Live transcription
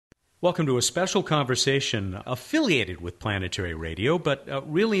Welcome to a special conversation affiliated with Planetary Radio, but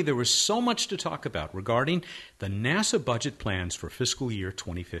really there was so much to talk about regarding the NASA budget plans for fiscal year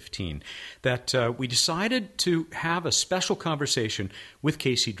 2015 that we decided to have a special conversation with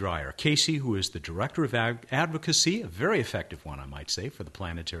Casey Dreyer. Casey, who is the Director of Advocacy, a very effective one, I might say, for the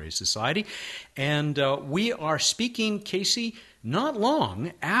Planetary Society. And we are speaking, Casey, not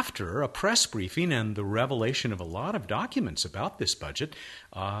long after a press briefing and the revelation of a lot of documents about this budget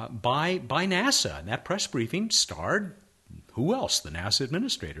by NASA. And that press briefing starred, who else? The NASA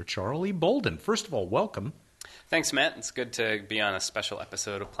Administrator, Charlie Bolden. First of all, welcome. Thanks, Matt. It's good to be on a special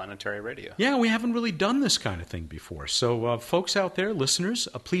episode of Planetary Radio. Yeah, we haven't really done this kind of thing before. So folks out there, listeners,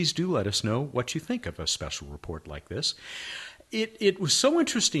 please do let us know what you think of a special report like this. It was so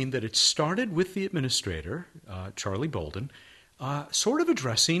interesting that it started with the Administrator, Charlie Bolden, sort of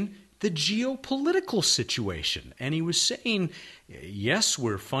addressing the geopolitical situation. And he was saying, yes,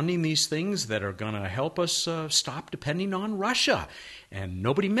 we're funding these things that are going to help us stop depending on Russia. And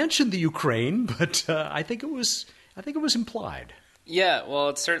nobody mentioned the Ukraine, but I think it was implied. Yeah, well,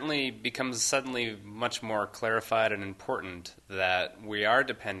 it certainly becomes suddenly much more clarified and important that we are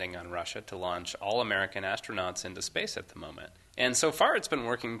depending on Russia to launch all American astronauts into space at the moment. And so far it's been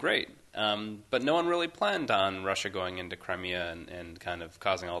working great, but no one really planned on Russia going into Crimea and kind of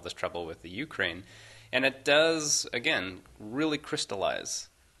causing all this trouble with the Ukraine. And it does, again, really crystallize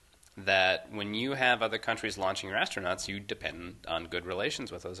that when you have other countries launching your astronauts, you depend on good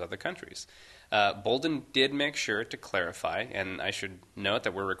relations with those other countries. Bolden did make sure to clarify, and I should note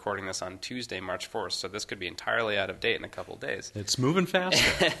that we're recording this on Tuesday, March 4th, so this could be entirely out of date in a couple of days. It's moving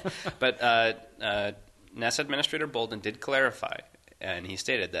faster. But NASA Administrator Bolden did clarify, and he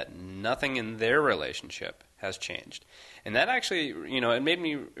stated that nothing in their relationship has changed. And that actually,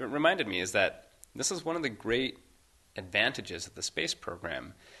 it reminded me is that this is one of the great advantages of the space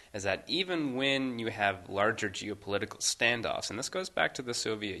program, is that even when you have larger geopolitical standoffs, and this goes back to the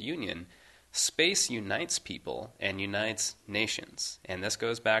Soviet Union, space unites people and unites nations. And this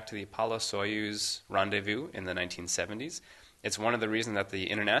goes back to the Apollo-Soyuz rendezvous in the 1970s. It's one of the reasons that the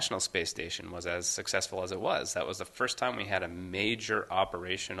International Space Station was as successful as it was. That was the first time we had a major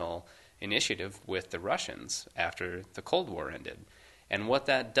operational initiative with the Russians after the Cold War ended. And what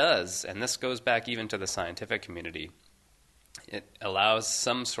that does, and this goes back even to the scientific community, it allows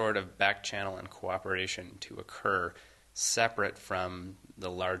some sort of back channel and cooperation to occur separate from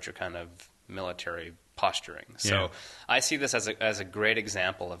the larger kind of military posturing. So I see this as a great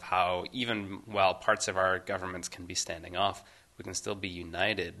example of how even while parts of our governments can be standing off, we can still be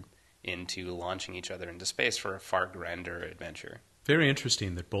united into launching each other into space for a far grander adventure. Very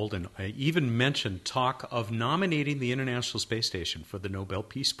interesting that Bolden even mentioned talk of nominating the International Space Station for the Nobel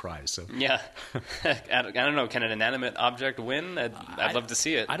Peace Prize. So. Yeah. I don't know. Can an inanimate object win? I'd love to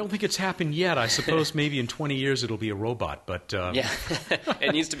see it. I don't think it's happened yet. I suppose maybe in 20 years it'll be a robot. But yeah.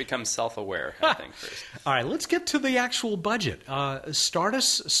 It needs to become self-aware, I think, first. All right. Let's get to the actual budget. Start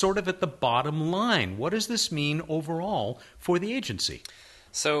us sort of at the bottom line. What does this mean overall for the agency?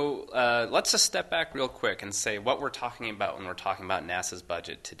 So let's just step back real quick and say what we're talking about when we're talking about NASA's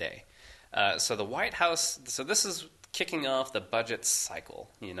budget today. So the White House, so this is kicking off the budget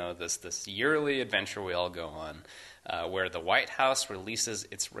cycle, this yearly adventure we all go on, where the White House releases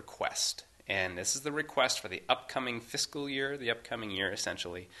its request. And this is the request for the upcoming fiscal year, the upcoming year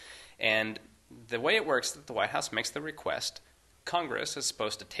essentially. And the way it works is that the White House makes the request. Congress is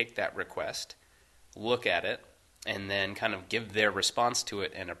supposed to take that request, look at it, and then kind of give their response to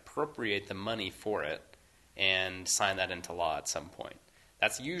it and appropriate the money for it and sign that into law at some point.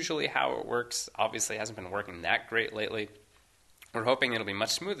 That's usually how it works. Obviously, it hasn't been working that great lately. We're hoping it'll be much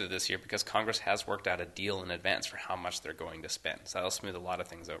smoother this year because Congress has worked out a deal in advance for how much they're going to spend. So that'll smooth a lot of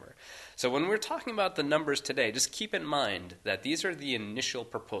things over. So when we're talking about the numbers today, just keep in mind that these are the initial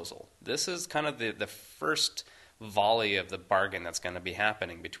proposal. This is kind of the first volley of the bargain that's going to be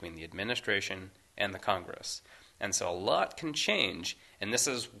happening between the administration and the Congress. And so a lot can change, and this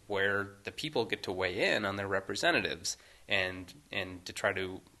is where the people get to weigh in on their representatives and to try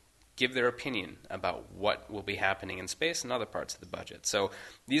to give their opinion about what will be happening in space and other parts of the budget. So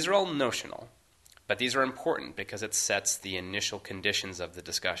these are all notional, but these are important because it sets the initial conditions of the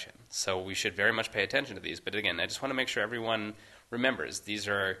discussion. So we should very much pay attention to these. But again, I just want to make sure everyone remembers this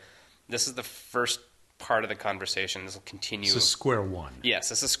is the first part of the conversation. This will continue. This is square one. Yes,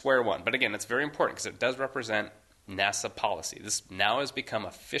 this is square one. But again, it's very important because it does represent NASA policy. This now has become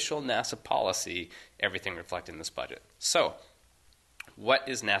official NASA policy, everything reflected in this budget. So, what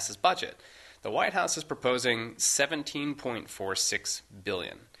is NASA's budget? The White House is proposing $17.46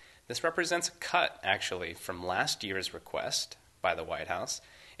 billion. This represents a cut, actually, from last year's request by the White House,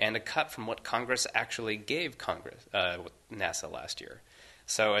 and a cut from what Congress actually gave NASA last year.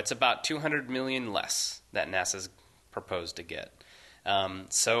 So it's about $200 million less that NASA's proposed to get.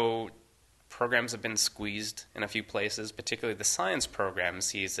 So programs have been squeezed in a few places, particularly the science program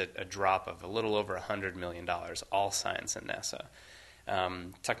sees a drop of a little over $100 million, all science in NASA.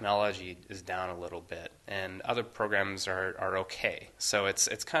 Technology is down a little bit, and other programs are okay. So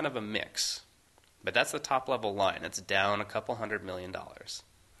it's kind of a mix. But that's the top level line. It's down a couple $100 million.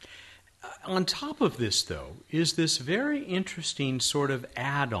 On top of this, though, is this very interesting sort of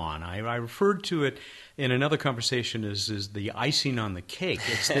add-on. I referred to it in another conversation as the icing on the cake.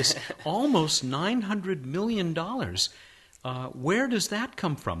 It's this almost $900 million. Where does that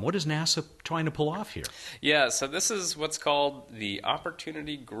come from? What is NASA trying to pull off here? Yeah, so this is what's called the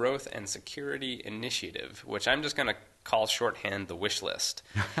Opportunity Growth and Security Initiative, which I'm just going to call shorthand the wish list.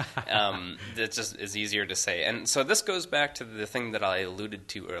 That just is easier to say. And so this goes back to the thing that I alluded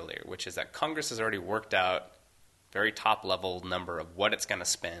to earlier, which is that Congress has already worked out very top-level number of what it's going to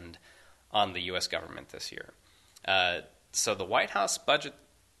spend on the U.S. government this year. So the White House budget,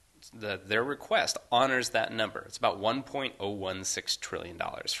 their request honors that number. It's about $1.016 trillion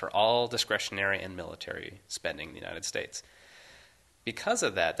for all discretionary and military spending in the United States. Because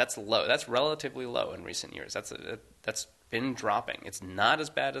of that, that's low. That's relatively low in recent years. That's been dropping. It's not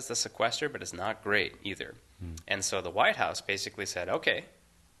as bad as the sequester, but it's not great either. And so the White House basically said, okay,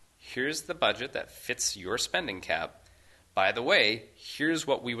 here's the budget that fits your spending cap. By the way, here's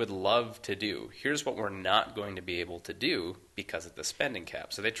what we would love to do. Here's what we're not going to be able to do because of the spending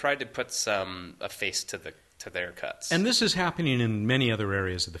cap. So they tried to put a face to their cuts. And this is happening in many other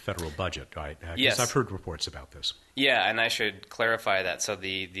areas of the federal budget, right? Yes. I've heard reports about this. Yeah, and I should clarify that. So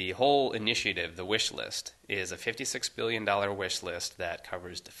the whole initiative, the wish list, is a $56 billion wish list that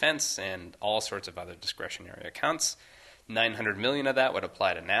covers defense and all sorts of other discretionary accounts. $900 million of that would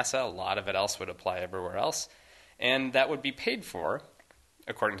apply to NASA. A lot of it else would apply everywhere else. And that would be paid for,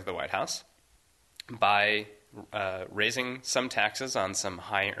 according to the White House, by raising some taxes on some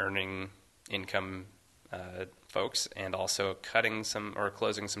high-earning income folks and also cutting some or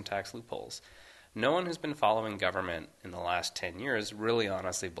closing some tax loopholes. No one who's been following government in the last 10 years really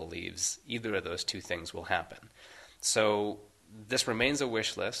honestly believes either of those two things will happen. So this remains a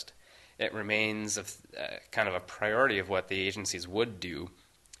wish list. It remains kind of a priority of what the agencies would do.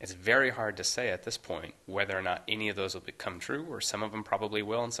 It's very hard to say at this point whether or not any of those will become true, or some of them probably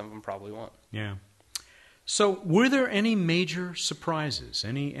will and some of them probably won't. Yeah. So were there any major surprises,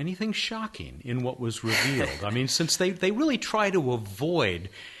 anything shocking in what was revealed? I mean, since they really try to avoid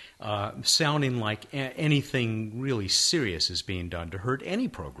sounding like anything really serious is being done to hurt any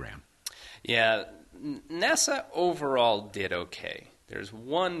program. Yeah, NASA overall did okay. There's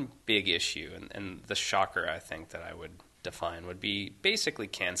one big issue, and the shocker, I think, that I would define would be basically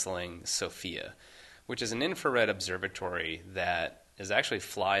canceling SOFIA, which is an infrared observatory that actually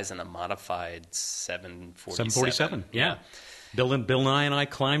flies in a modified 747. Yeah. Bill Nye and I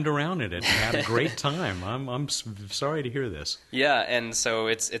climbed around it and had a great time. I'm sorry to hear this. Yeah, and so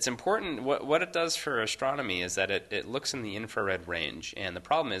it's important. What it does for astronomy is that it looks in the infrared range, and the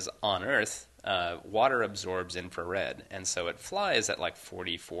problem is on Earth, water absorbs infrared, and so it flies at like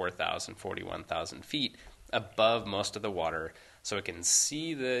 44,000, 41,000 feet above most of the water, so it can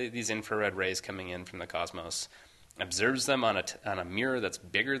see these infrared rays coming in from the cosmos, observes them on a mirror that's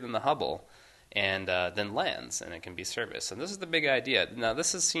bigger than the Hubble, and then lands, and it can be serviced. And this is the big idea. Now,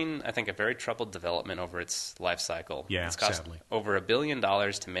 this has seen, I think, a very troubled development over its life cycle. Yeah, it's cost sadly. over $1 billion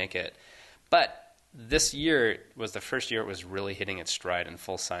to make it. But this year was the first year it was really hitting its stride in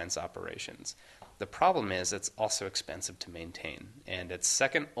full science operations. The problem is it's also expensive to maintain, and it's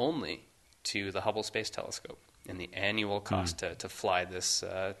second only to the Hubble Space Telescope in the annual cost to fly this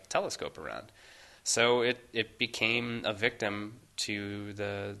telescope around. So it became a victim to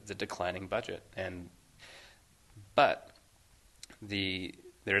the declining budget. But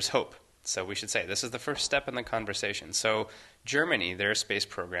there's hope. So we should say this is the first step in the conversation. So Germany, their space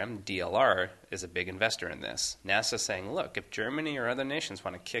program, DLR, is a big investor in this. NASA is saying, look, if Germany or other nations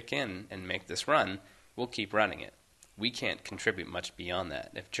want to kick in and make this run, we'll keep running it. We can't contribute much beyond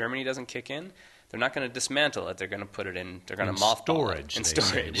that. If Germany doesn't kick in, they're not going to dismantle it. They're going to put it in. They're going to mothball it in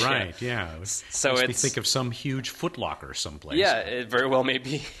storage. Say. Right? Yeah. So it's think of some huge footlocker someplace. Yeah, it very well may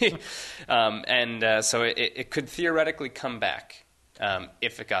be. So it could theoretically come back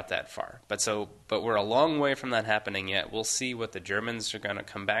if it got that far. But we're a long way from that happening yet. We'll see what the Germans are going to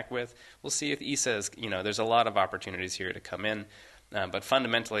come back with. We'll see if ESA is. There's a lot of opportunities here to come in. But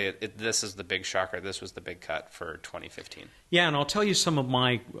fundamentally, this is the big shocker. This was the big cut for 2015. Yeah, and I'll tell you some of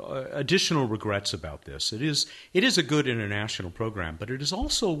my additional regrets about this. It is a good international program, but it is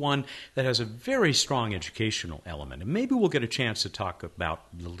also one that has a very strong educational element. And maybe we'll get a chance to talk about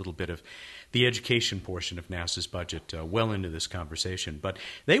a little bit of the education portion of NASA's budget well into this conversation. But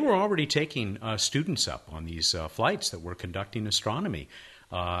they were already taking students up on these flights that were conducting astronomy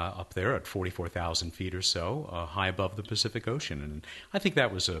up there at 44,000 feet or so, high above the Pacific Ocean. And I think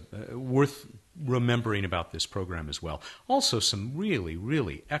that was worth remembering about this program as well. Also, some really,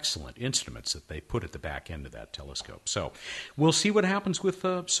 really excellent instruments that they put at the back end of that telescope. So we'll see what happens with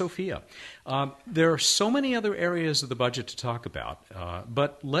SOFIA. There are so many other areas of the budget to talk about,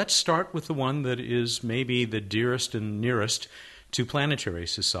 but let's start with the one that is maybe the dearest and nearest to Planetary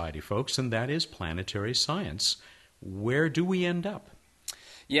Society folks, and that is planetary science. Where do we end up?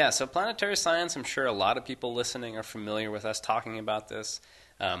 Yeah, so planetary science, I'm sure a lot of people listening are familiar with us talking about this.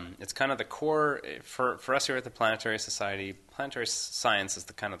 It's kind of the core, for us here at the Planetary Society, planetary science is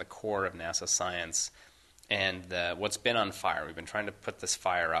the kind of the core of NASA science and what's been on fire. We've been trying to put this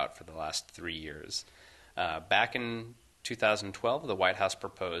fire out for the last 3 years. Back in 2012, the White House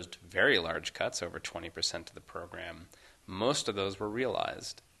proposed very large cuts, over 20% to the program. Most of those were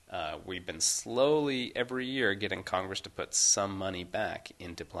realized. We've been slowly, every year, getting Congress to put some money back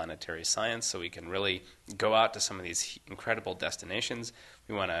into planetary science so we can really go out to some of these incredible destinations.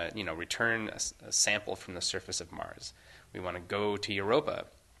 We want to, return a sample from the surface of Mars. We want to go to Europa.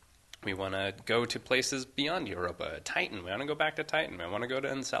 We want to go to places beyond Europa. Titan. We want to go back to Titan. We want to go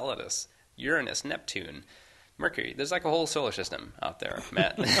to Enceladus, Uranus, Neptune, Mercury. There's like a whole solar system out there,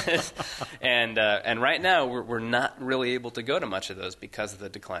 Matt. and right now we're not really able to go to much of those because of the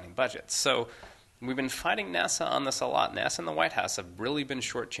declining budgets. So we've been fighting NASA on this a lot. NASA and the White House have really been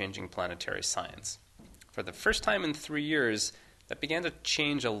shortchanging planetary science. For the first time in 3 years, that began to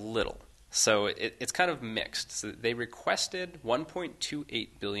change a little. So it's kind of mixed. So they requested $1.28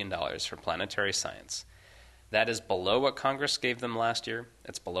 billion for planetary science. That is below what Congress gave them last year.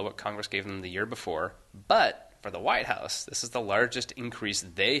 It's below what Congress gave them the year before. But for the White House, this is the largest increase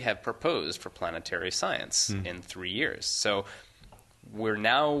they have proposed for planetary science in 3 years. So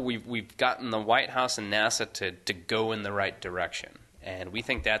we've gotten the White House and NASA to go in the right direction. And we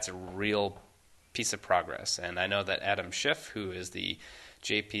think that's a real piece of progress. And I know that Adam Schiff, who is the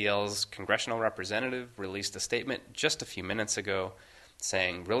JPL's congressional representative, released a statement just a few minutes ago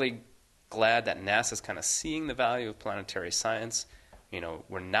saying, really glad that NASA's kind of seeing the value of planetary science.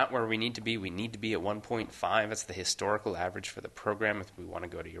 We're not where we need to be. We need to be at 1.5. That's the historical average for the program if we want to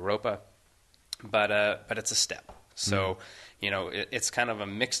go to Europa. But it's a step. So, it's kind of a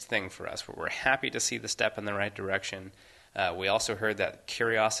mixed thing for us. We're happy to see the step in the right direction. We also heard that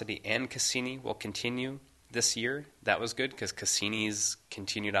Curiosity and Cassini will continue this year. That was good because Cassini's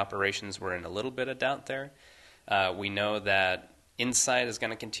continued operations were in a little bit of doubt there. We know that InSight is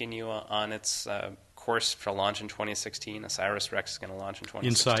going to continue on its course for launch in 2016. OSIRIS-REx is going to launch in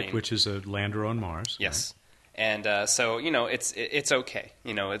 2016. InSight, which is a lander on Mars. Yes. Right? And so, it's okay.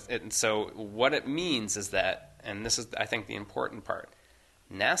 So what it means is that, and this is, I think, the important part,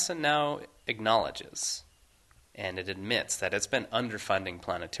 NASA now acknowledges and it admits that it's been underfunding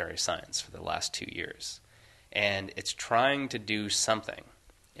planetary science for the last 2 years. And it's trying to do something.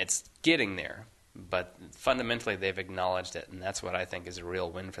 It's getting there. But fundamentally, they've acknowledged it, and that's what I think is a real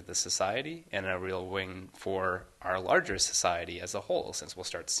win for the society and a real win for our larger society as a whole, since we'll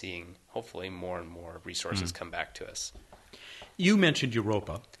start seeing, hopefully, more and more resources come back to us. You mentioned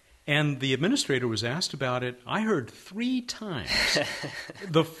Europa, and the administrator was asked about it, I heard 3 times.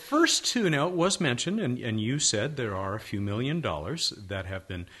 The first two, now it was mentioned, and you said there are a few $1 million that have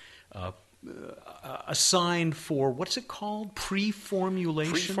been assigned for, what's it called?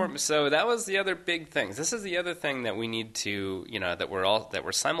 Pre-formulation? So that was the other big thing. This is the other thing that we need to, that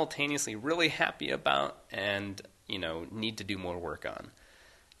we're simultaneously really happy about and, need to do more work on.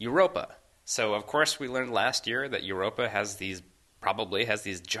 Europa. So, of course, we learned last year that Europa probably has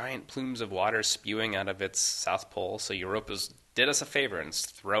these giant plumes of water spewing out of its south pole. So Europa's did us a favor and is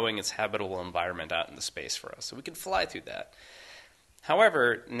throwing its habitable environment out into space for us. So we can fly through that.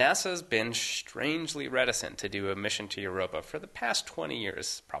 However, NASA's been strangely reticent to do a mission to Europa for the past 20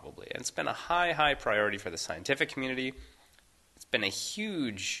 years, probably. And it's been a high priority for the scientific community. It's been a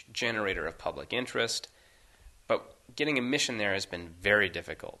huge generator of public interest. But getting a mission there has been very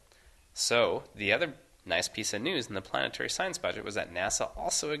difficult. So the other nice piece of news in the planetary science budget was that NASA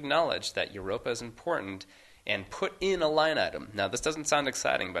also acknowledged that Europa is important and put in a line item. Now, this doesn't sound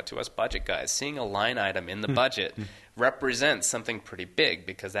exciting, but to us budget guys, seeing a line item in the budget represents something pretty big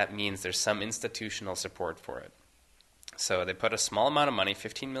because that means there's some institutional support for it. So they put a small amount of money,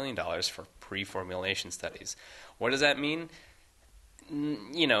 $15 million, for pre-formulation studies. What does that mean?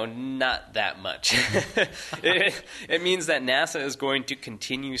 Not that much. It means that NASA is going to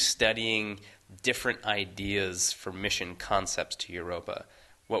continue studying different ideas for mission concepts to Europa.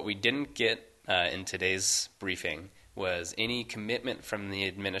 What we didn't get in today's briefing was any commitment from the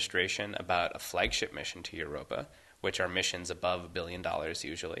administration about a flagship mission to Europa, which are missions above $1 billion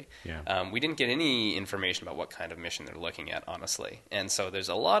usually. Yeah. We didn't get any information about what kind of mission they're looking at, honestly. And so there's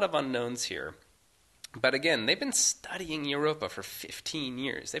a lot of unknowns here. But again, they've been studying Europa for 15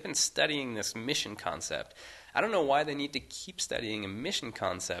 years. They've been studying this mission concept. I don't know why they need to keep studying a mission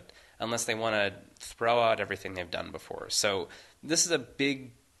concept unless they want to throw out everything they've done before. So this is a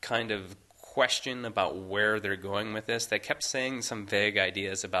big kind of question about where they're going with this. They kept saying some vague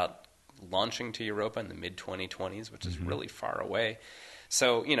ideas about launching to Europa in the mid-2020s, which is really far away.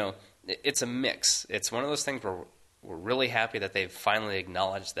 So, it's a mix. It's one of those things where we're really happy that they've finally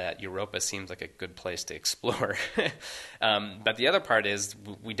acknowledged that Europa seems like a good place to explore. But the other part is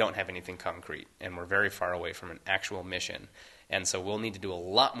we don't have anything concrete, and we're very far away from an actual mission. And so we'll need to do a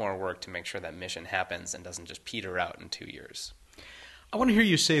lot more work to make sure that mission happens and doesn't just peter out in 2 years. I want to hear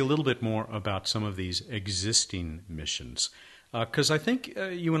you say a little bit more about some of these existing missions, because I think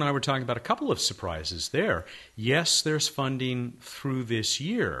you and I were talking about a couple of surprises there. Yes, there's funding through this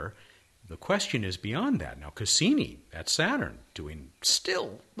year. The question is beyond that. Now, Cassini at Saturn, doing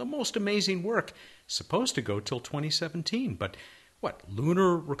still the most amazing work, supposed to go till 2017. But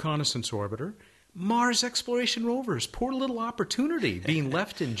Lunar Reconnaissance Orbiter, Mars exploration rovers, poor little Opportunity being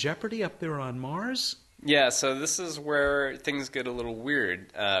left in jeopardy up there on Mars. Yeah, so this is where things get a little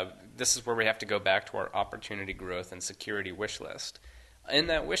weird. This is where we have to go back to our opportunity growth and security wish list. In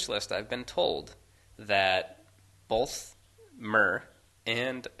that wish list, I've been told that both MER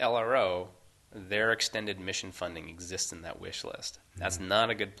and LRO, their extended mission funding exists in that wish list. That's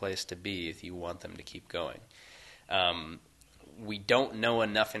not a good place to be if you want them to keep going. We don't know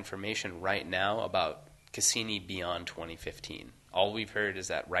enough information right now about Cassini beyond 2015. All we've heard is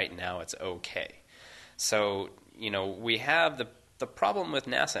that right now it's okay. So, we have the problem with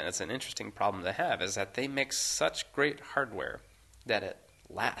NASA, and it's an interesting problem to have, is that they make such great hardware that it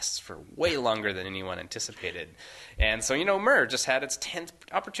lasts for way longer than anyone anticipated. And so, MER just had its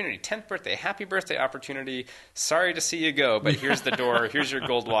 10th birthday. Happy birthday, Opportunity. Sorry to see you go, but here's the door. Here's your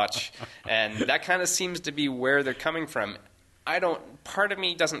gold watch. And that kind of seems to be where they're coming from. Part of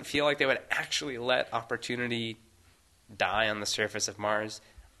me doesn't feel like they would actually let Opportunity die on the surface of Mars.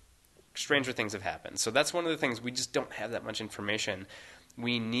 Stranger things have happened. So that's one of the things. We just don't have that much information.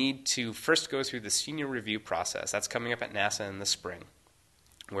 We need to first go through the senior review process. That's coming up at NASA in the spring,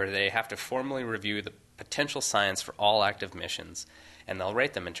 where they have to formally review the potential science for all active missions, and they'll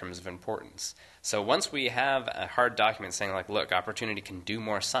rate them in terms of importance. So once we have a hard document saying, look, Opportunity can do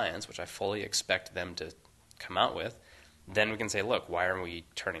more science, which I fully expect them to come out with, then we can say, look, why are we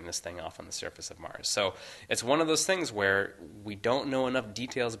turning this thing off on the surface of Mars? So it's one of those things where we don't know enough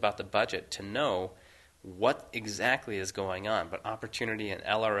details about the budget to know what exactly is going on, but Opportunity and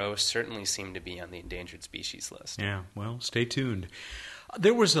LRO certainly seem to be on the endangered species list. Yeah, well, stay tuned.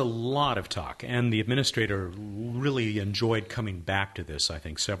 There was a lot of talk, and the administrator really enjoyed coming back to this, I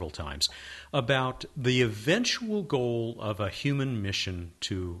think, several times, about the eventual goal of a human mission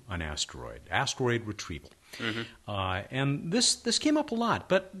to an asteroid retrieval. And this came up a lot,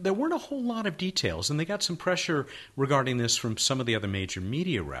 but there weren't a whole lot of details, and they got some pressure regarding this from some of the other major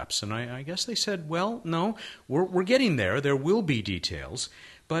media reps, and I guess they said, well, no, we're getting there. There will be details.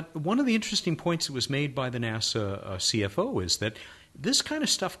 But one of the interesting points that was made by the NASA CFO is that this kind of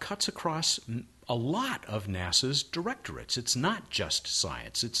stuff cuts across a lot of NASA's directorates. It's not just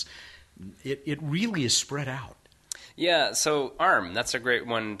science. It really is spread out. Yeah, so ARM, that's a great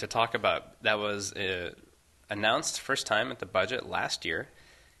one to talk about. That was announced first time at the budget last year.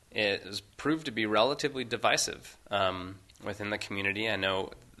 It was proved to be relatively divisive within the community. I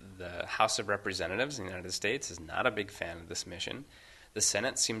know the House of Representatives in the United States is not a big fan of this mission. The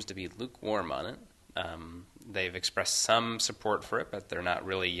Senate seems to be lukewarm on it. They've expressed some support for it, but they're not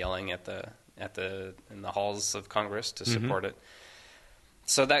really yelling in the halls of Congress to support it.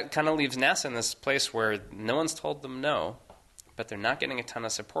 So that kind of leaves NASA in this place where no one's told them no, but they're not getting a ton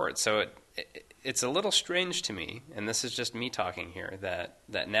of support. So it's a little strange to me, and this is just me talking here, that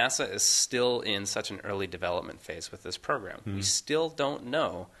NASA is still in such an early development phase with this program. We still don't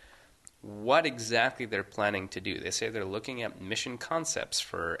know what exactly they're planning to do. They say they're looking at mission concepts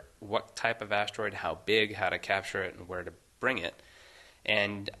for what type of asteroid, how big, how to capture it, and where to bring it.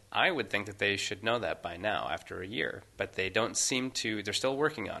 And I would think that they should know that by now, after a year. But they don't seem to. They're still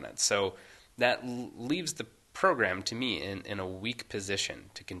working on it. So that leaves the program, to me, in a weak position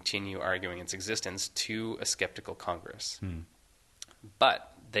to continue arguing its existence to a skeptical Congress. But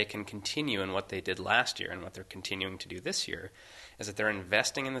they can continue in what they did last year and what they're continuing to do this year, is that they're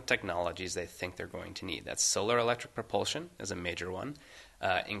investing in the technologies they think they're going to need. That's solar electric propulsion is a major one.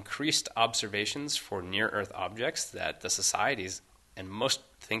 Increased observations for near-Earth objects that the societies and most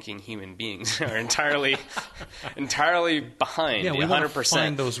thinking human beings are entirely behind. Yeah, we 100%. want to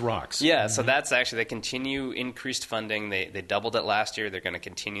find those rocks. Yeah, so that's actually, they continue increased funding. They doubled it last year. They're going to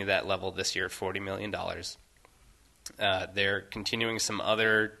continue that level this year, $40 million. They're continuing some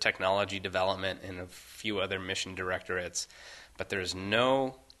other technology development in a few other mission directorates, but there's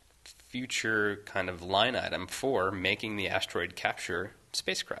no future kind of line item for making the asteroid capture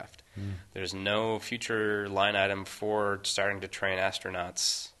spacecraft. There's no future line item for starting to train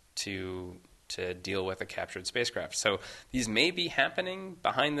astronauts to deal with a captured spacecraft. So these may be happening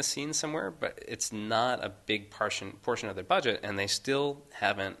behind the scenes somewhere, but it's not a big portion of their budget, and they still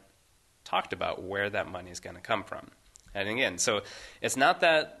haven't talked about where that money is going to come from. And again, so it's not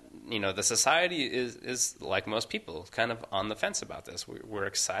that, the society is like most people, kind of on the fence about this. We're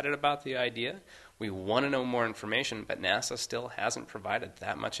excited about the idea. We want to know more information, but NASA still hasn't provided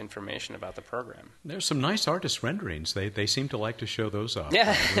that much information about the program. There's some nice artist renderings. They seem to like to show those off.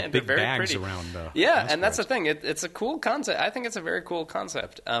 Yeah, with big they're very bags pretty. around. Yeah, and that's the thing. It's a cool concept. I think it's a very cool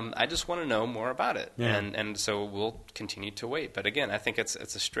concept. I just want to know more about it, and so we'll continue to wait. But again, I think it's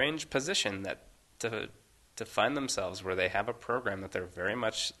a strange position that to find themselves where they have a program that they're very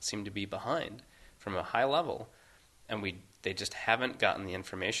much seem to be behind from a high level, and they just haven't gotten the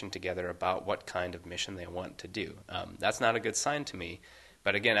information together about what kind of mission they want to do. That's not a good sign to me,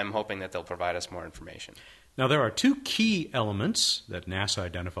 but again, I'm hoping that they'll provide us more information. Now, there are two key elements that NASA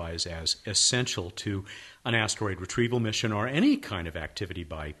identifies as essential to an asteroid retrieval mission or any kind of activity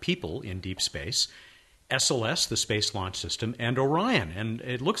by people in deep space: SLS, the Space Launch System, and Orion. And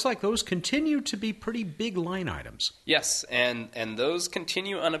it looks like those continue to be pretty big line items. Yes, and those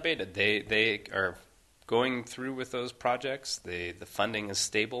continue unabated. They are going through with those projects. The funding is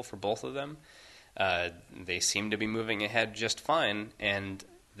stable for both of them. They seem to be moving ahead just fine, and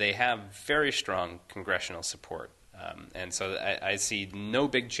they have very strong congressional support. And so I see no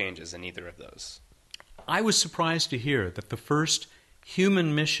big changes in either of those. I was surprised to hear that the first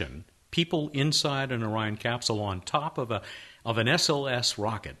human mission, people inside an Orion capsule on top of an SLS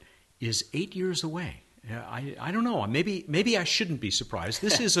rocket, is 8 years away. I don't know. Maybe I shouldn't be surprised.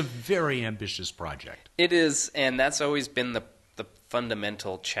 This is a very ambitious project. It is, and that's always been the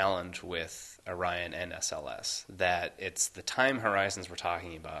fundamental challenge with Orion and SLS, that it's the time horizons we're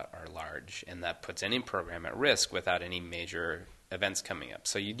talking about are large, and that puts any program at risk without any major events coming up.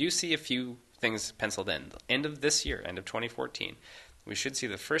 So you do see a few things penciled in. End of this year, end of 2014, we should see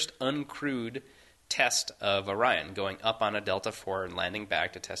the first uncrewed test of Orion going up on a Delta IV and landing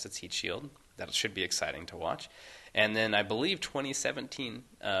back to test its heat shield. That should be exciting to watch. And then I believe 2018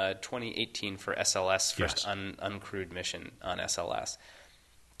 for SLS, first uncrewed mission on SLS.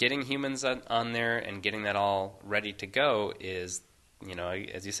 Getting humans on there and getting that all ready to go is,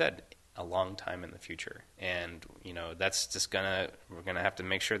 as you said, a long time in the future. And, that's just we're going to have to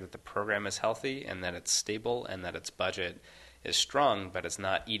make sure that the program is healthy and that it's stable and that its budget is strong, but it's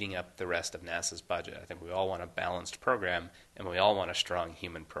not eating up the rest of NASA's budget. I think we all want a balanced program, and we all want a strong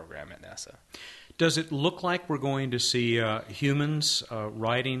human program at NASA. Does it look like we're going to see humans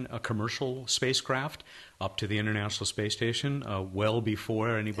riding a commercial spacecraft up to the International Space Station well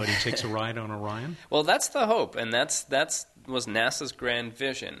before anybody takes a ride on Orion? Well, that's the hope, and that's was NASA's grand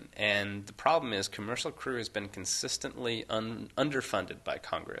vision. And the problem is commercial crew has been consistently underfunded by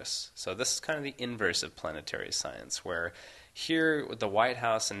Congress. So this is kind of the inverse of planetary science, where here the White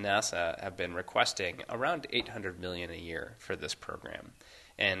House and NASA have been requesting around $800 million a year for this program,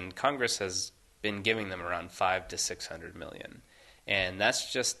 and Congress has been giving them around $500 to $600 million. And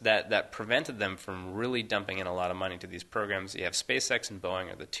that's just that prevented them from really dumping in a lot of money to these programs. You have SpaceX and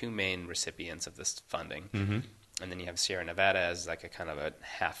Boeing are the two main recipients of this funding. Mm-hmm. And then you have Sierra Nevada as like a kind of a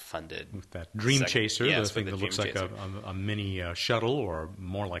half-funded... With that Dream Chaser, the thing that looks like a mini shuttle, or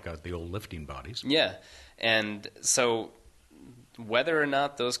more like the old lifting bodies. Yeah. And so whether or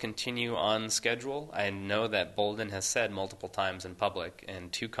not those continue on schedule, I know that Bolden has said multiple times in public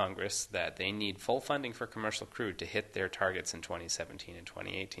and to Congress that they need full funding for commercial crew to hit their targets in 2017 and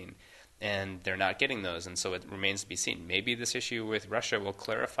 2018. And they're not getting those, and so it remains to be seen. Maybe this issue with Russia will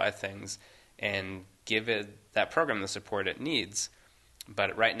clarify things and give that program the support it needs.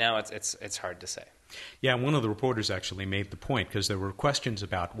 But right now, it's hard to say. Yeah, one of the reporters actually made the point, because there were questions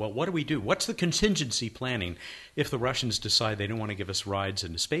about, well, what do we do? What's the contingency planning if the Russians decide they don't want to give us rides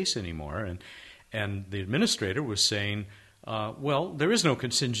into space anymore? And the administrator was saying, well, there is no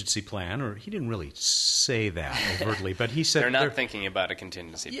contingency plan, or he didn't really say that overtly, but he said... They're not thinking about a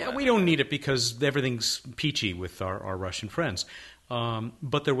contingency plan. Yeah, we don't need it because everything's peachy with our Russian friends.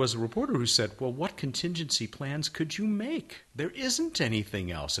 But there was a reporter who said, well, what contingency plans could you make? There isn't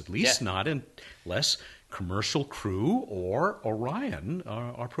anything else, at least not unless Commercial Crew or Orion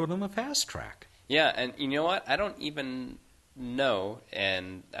are put on the fast track. Yeah, and you know what? I don't even know,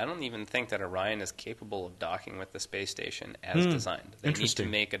 and I don't even think that Orion is capable of docking with the space station as designed. They need to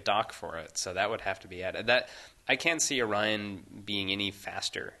make a dock for it, so that would have to be added. I can't see Orion being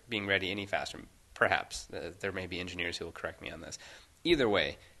ready any faster. Perhaps. There may be engineers who will correct me on this. Either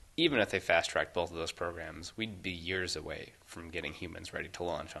way, even if they fast-tracked both of those programs, we'd be years away from getting humans ready to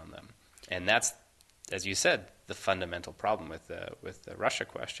launch on them. And that's, as you said, the fundamental problem with the Russia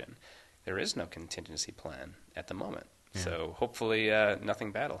question. There is no contingency plan at the moment. Yeah. So hopefully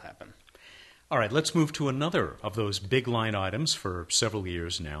nothing bad will happen. All right, let's move to another of those big line items for several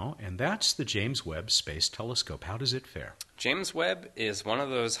years now, and that's the James Webb Space Telescope. How does it fare? James Webb is one of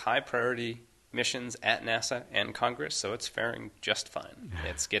those high-priority missions at NASA and Congress, so it's faring just fine.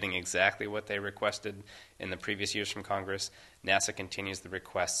 It's getting exactly what they requested in the previous years from Congress. NASA continues the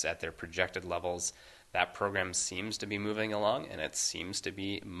requests at their projected levels. That program seems to be moving along, and it seems to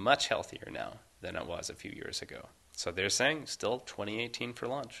be much healthier now than it was a few years ago. So they're saying still 2018 for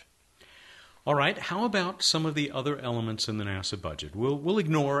launch. All right, how about some of the other elements in the NASA budget? We'll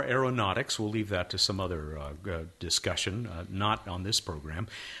ignore aeronautics. We'll leave that to some other discussion, not on this program.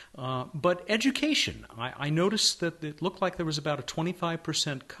 But education, I noticed that it looked like there was about a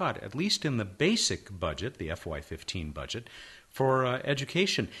 25% cut, at least in the basic budget, the FY15 budget, for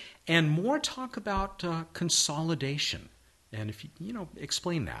education. And more talk about consolidation. And if you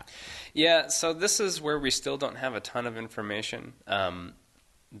explain that. Yeah, so this is where we still don't have a ton of information.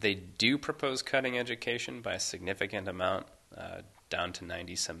 They do propose cutting education by a significant amount, down to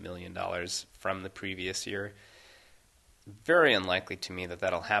 $90-some million from the previous year. Very unlikely to me that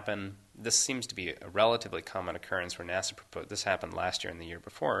that'll happen. This seems to be a relatively common occurrence where NASA proposed. This happened last year and the year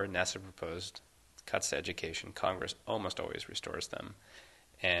before. NASA proposed cuts to education. Congress almost always restores them.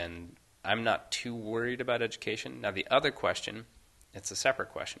 And I'm not too worried about education. Now, the other question, it's a separate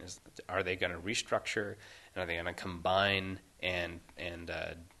question, is are they going to restructure and are they going to combine and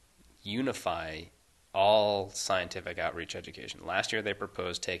unify all scientific outreach education? Last year they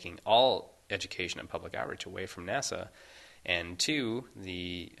proposed taking all education and public outreach away from NASA and to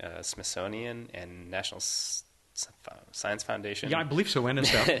the Smithsonian and National Science Foundation. Yeah, I believe so,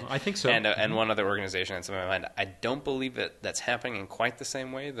 NSF. I think so. And one other organization in some of my mind. I don't believe that that's happening in quite the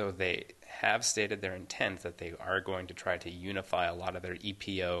same way, though they have stated their intent that they are going to try to unify a lot of their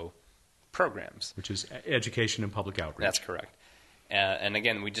EPO programs. Which is education and public outreach. That's correct. And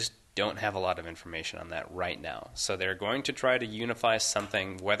again, we just don't have a lot of information on that right now. So they're going to try to unify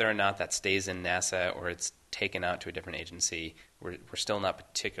something, whether or not that stays in NASA or it's taken out to a different agency, we're still not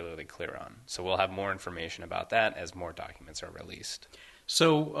particularly clear on. So we'll have more information about that as more documents are released.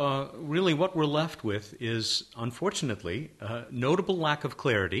 So really what we're left with is, unfortunately, a notable lack of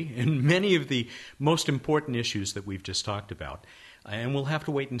clarity in many of the most important issues that we've just talked about. And we'll have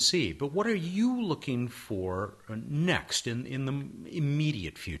to wait and see. But what are you looking for next in the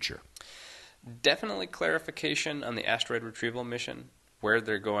immediate future? Definitely clarification on the asteroid retrieval mission, where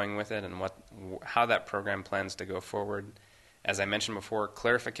they're going with it and how that program plans to go forward. As I mentioned before,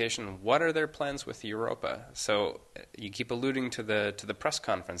 clarification, what are their plans with Europa? So you keep alluding to the press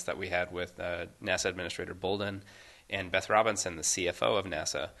conference that we had with NASA Administrator Bolden and Beth Robinson, the CFO of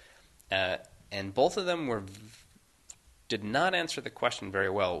NASA. And both of them did not answer the question very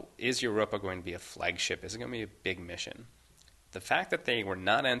well. Is Europa going to be a flagship? Is it going to be a big mission? The fact that they were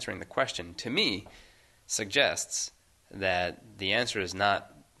not answering the question, to me, suggests that the answer is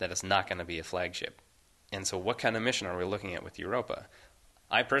not that it's not going to be a flagship. And so what kind of mission are we looking at with Europa?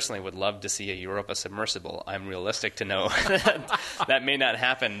 I personally would love to see a Europa submersible. I'm realistic to know that may not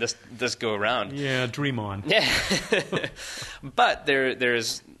happen this go around. Yeah, dream on. Yeah. But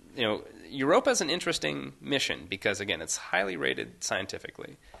there's, Europa is an interesting mission because, again, it's highly rated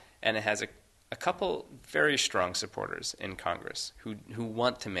scientifically, and it has a couple very strong supporters in Congress who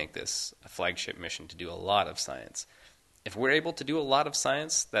want to make this a flagship mission to do a lot of science. If we're able to do a lot of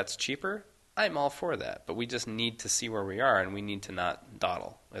science that's cheaper, I'm all for that. But we just need to see where we are, and we need to not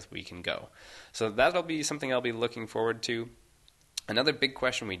dawdle if we can go. So that'll be something I'll be looking forward to. Another big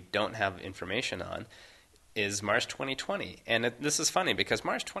question we don't have information on is Mars 2020. And this is funny because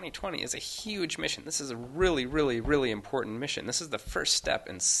Mars 2020 is a huge mission. This is a really, really, really important mission. This is the first step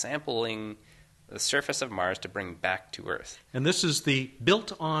in sampling the surface of Mars to bring back to Earth. And this is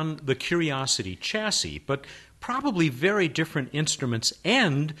built on the Curiosity chassis, but probably very different instruments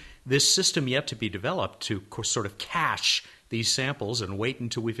and this system yet to be developed to sort of cache these samples and wait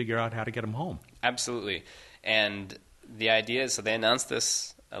until we figure out how to get them home. Absolutely. And the idea is, so they announced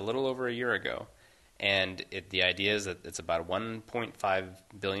this a little over a year ago, and the idea is that it's about a $1.5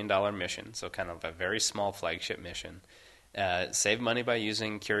 billion mission, so kind of a very small flagship mission. Save money by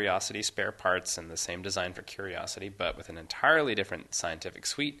using Curiosity spare parts and the same design for Curiosity, but with an entirely different scientific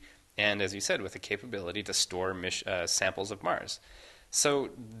suite, and as you said, with the capability to store samples of Mars. So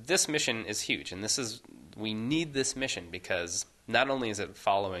this mission is huge, and we need this mission because not only is it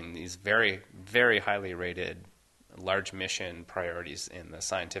following these very, very highly rated large mission priorities in the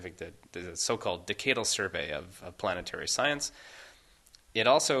scientific, the so-called decadal survey of planetary science, it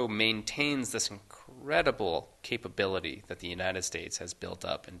also maintains this incredible capability that the United States has built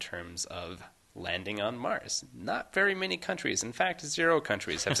up in terms of landing on Mars. Not very many countries, in fact, 0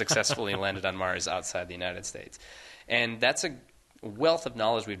 countries have successfully landed on Mars outside the United States. And that's a wealth of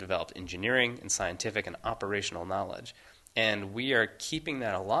knowledge we've developed, engineering and scientific and operational knowledge. And we are keeping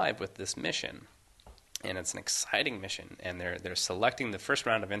that alive with this mission. And it's an exciting mission, and they're selecting the first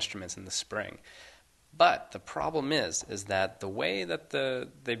round of instruments in the spring. But the problem is that the way that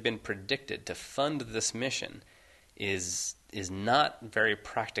they've been predicted to fund this mission is not very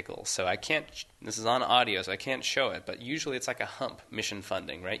practical. So I can't. This is on audio, so I can't show it. But usually it's like a hump mission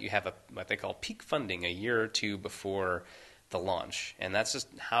funding, right? You have what they call peak funding a year or two before the launch, and that's just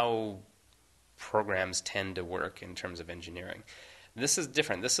how programs tend to work in terms of engineering. This is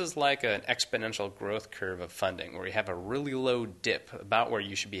different. This is like an exponential growth curve of funding where you have a really low dip about where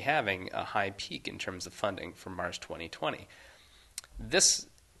you should be having a high peak in terms of funding for Mars 2020. This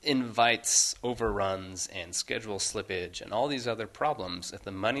invites overruns and schedule slippage and all these other problems if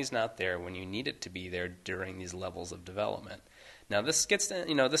the money's not there when you need it to be there during these levels of development. Now this gets,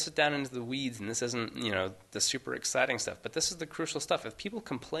 this is down into the weeds, and this isn't, the super exciting stuff, but this is the crucial stuff. If people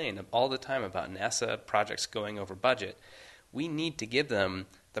complain all the time about NASA projects going over budget, we need to give them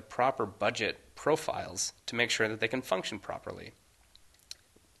the proper budget profiles to make sure that they can function properly.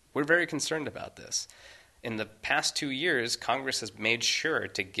 We're very concerned about this. In the past 2 years, Congress has made sure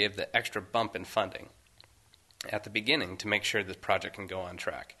to give the extra bump in funding at the beginning to make sure this project can go on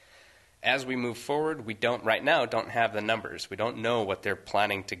track. As we move forward, we don't have the numbers. We don't know what they're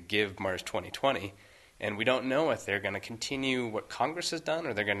planning to give Mars 2020, and we don't know if they're going to continue what Congress has done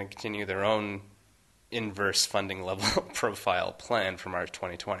or they're going to continue their own inverse funding level profile plan for Mars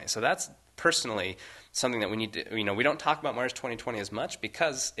 2020. So that's personally something that we need to, we don't talk about Mars 2020 as much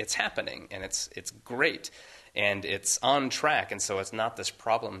because it's happening and it's great and it's on track, and so it's not this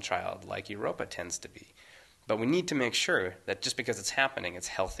problem child like Europa tends to be. But we need to make sure that just because it's happening, it's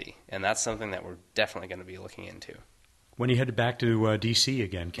healthy, and that's something that we're definitely going to be looking into. When are you headed back to D.C.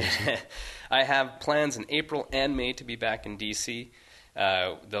 again, Casey? I have plans in April and May to be back in D.C.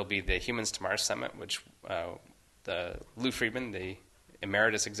 There'll be the Humans to Mars Summit, which Lou Friedman, the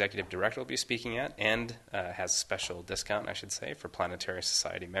Emeritus Executive Director, will be speaking at, and has special discount, I should say, for Planetary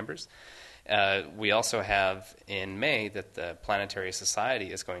Society members. We also have in May that the Planetary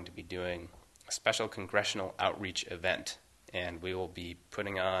Society is going to be doing a special congressional outreach event, and we will be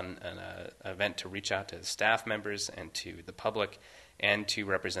putting on an event to reach out to staff members and to the public and to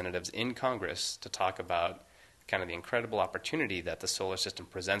representatives in Congress to talk about kind of the incredible opportunity that the solar system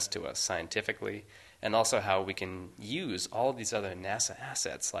presents to us scientifically, and also how we can use all these other NASA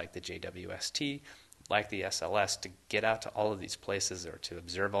assets like the JWST, like the SLS, to get out to all of these places or to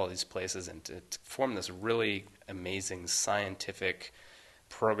observe all these places and to form this really amazing scientific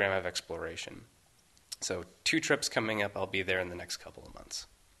program of exploration. So 2 trips coming up. I'll be there in the next couple of months.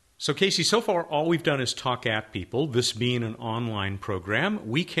 So, Casey, so far all we've done is talk at people. This being an online program,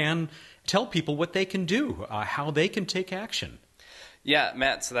 we can tell people what they can do, how they can take action. Yeah,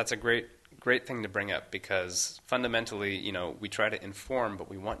 Matt, so that's a great thing to bring up because fundamentally, we try to inform, but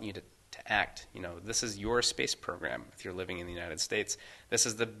we want you to act. This is your space program if you're living in the United States. This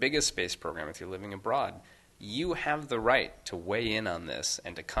is the biggest space program if you're living abroad. You have the right to weigh in on this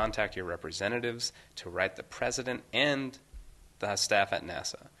and to contact your representatives, to write the president and the staff at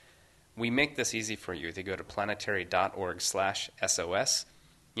NASA. We make this easy for you if you go to planetary.org/SOS.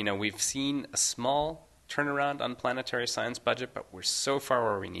 We've seen a small turnaround on planetary science budget, but we're so far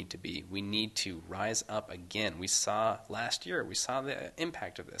where we need to be. We need to rise up again. Last year, we saw the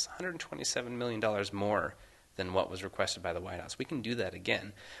impact of this, $127 million more than what was requested by the White House. We can do that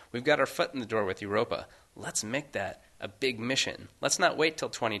again. We've got our foot in the door with Europa. Let's make that a big mission. Let's not wait till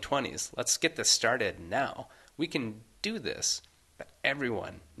 2020s. Let's get this started now. We can do this. But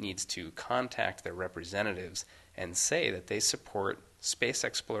everyone needs to contact their representatives and say that they support space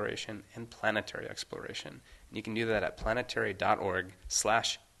exploration and planetary exploration. And you can do that at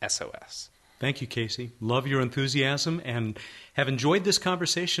planetary.org/SOS. Thank you, Casey. Love your enthusiasm and have enjoyed this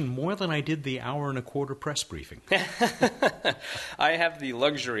conversation more than I did the hour and a quarter press briefing. I have the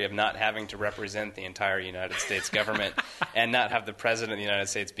luxury of not having to represent the entire United States government and not have the President of the United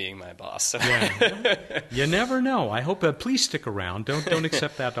States being my boss. So. Yeah. You never know. I hope, please stick around. Don't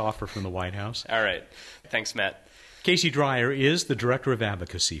accept that offer from the White House. All right. Thanks, Matt. Casey Dreyer is the Director of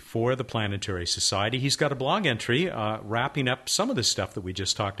Advocacy for the Planetary Society. He's got a blog entry wrapping up some of the stuff that we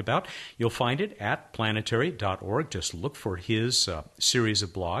just talked about. You'll find it at planetary.org. Just look for his series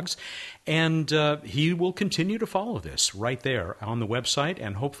of blogs. And he will continue to follow this right there on the website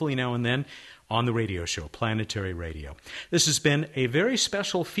and hopefully now and then on the radio show, Planetary Radio. This has been a very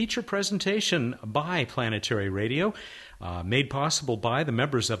special feature presentation by Planetary Radio, made possible by the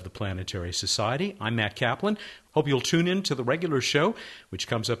members of the Planetary Society. I'm Matt Kaplan. Hope you'll tune in to the regular show, which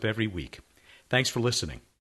comes up every week. Thanks for listening.